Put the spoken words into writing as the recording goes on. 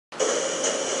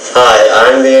Hi,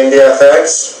 I'm the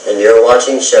NDFX, and you're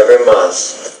watching Chevere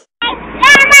Moss.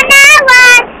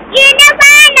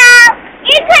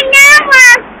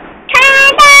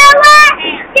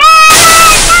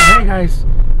 Hey guys, I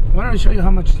wanted to show you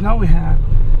how much snow we had.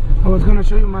 I was going to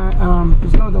show you my the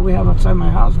snow that we have outside my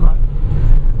house, but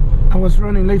I was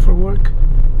running late for work,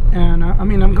 and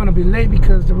I'm going to be late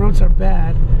because the roads are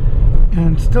bad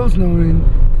and still snowing.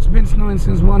 It's been snowing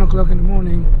since 1 o'clock in the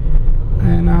morning,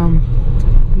 and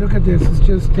look at this. It's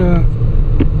just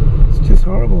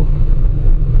horrible.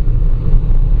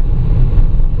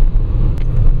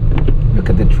 Look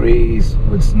at the trees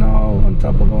with snow on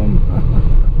top of them.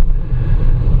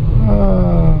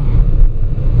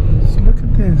 So look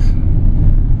at this.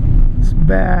 It's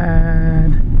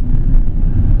bad.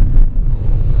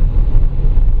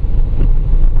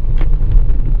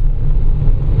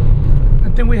 I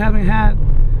think we haven't had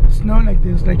snow like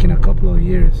this like in a couple of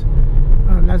years.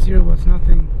 Last year was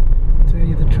nothing, to tell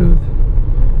you the truth.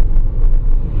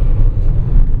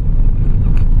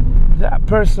 That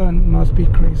person must be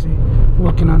crazy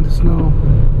walking on the snow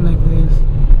like this.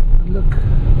 Look.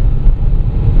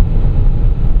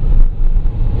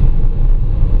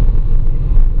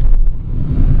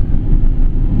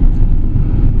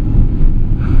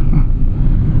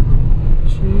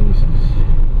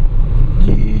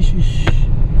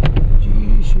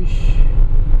 Jesus.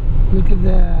 Look at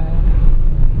that.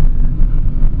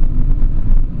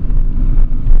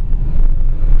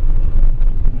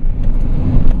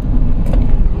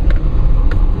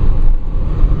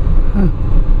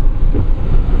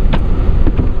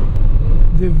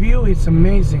 The view is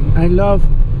amazing. I love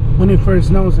when it first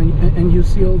snows and you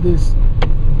see all this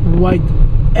white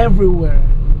everywhere,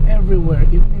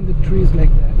 even in the trees like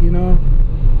that, you know.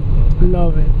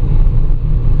 Love it.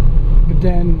 But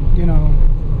then, you know,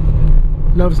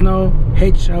 love snow,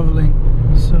 hate shoveling.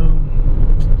 So,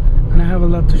 and I have a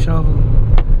lot to shovel.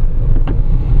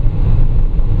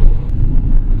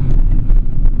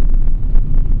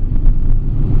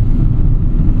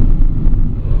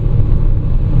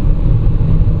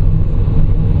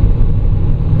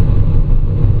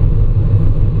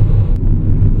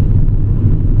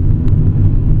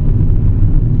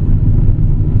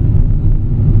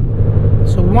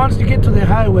 Once you get to the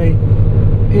highway,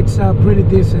 it's pretty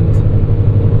decent,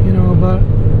 you know, but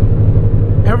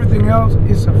everything else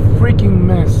is a freaking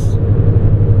mess.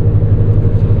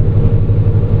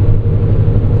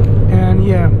 And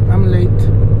yeah, I'm late.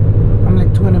 I'm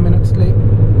like 20 minutes late.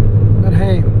 But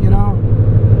hey, you know,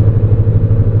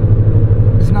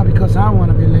 it's not because I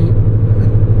want to be late.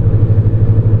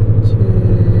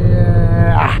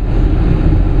 Yeah.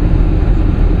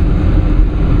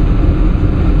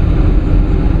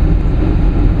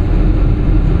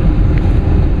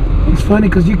 Funny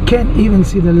because you can't even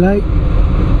see the light.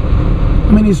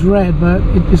 I mean, it's red, but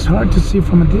it's hard to see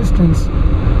from a distance.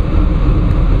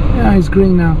 Yeah, it's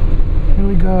green now. Here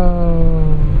we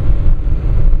go.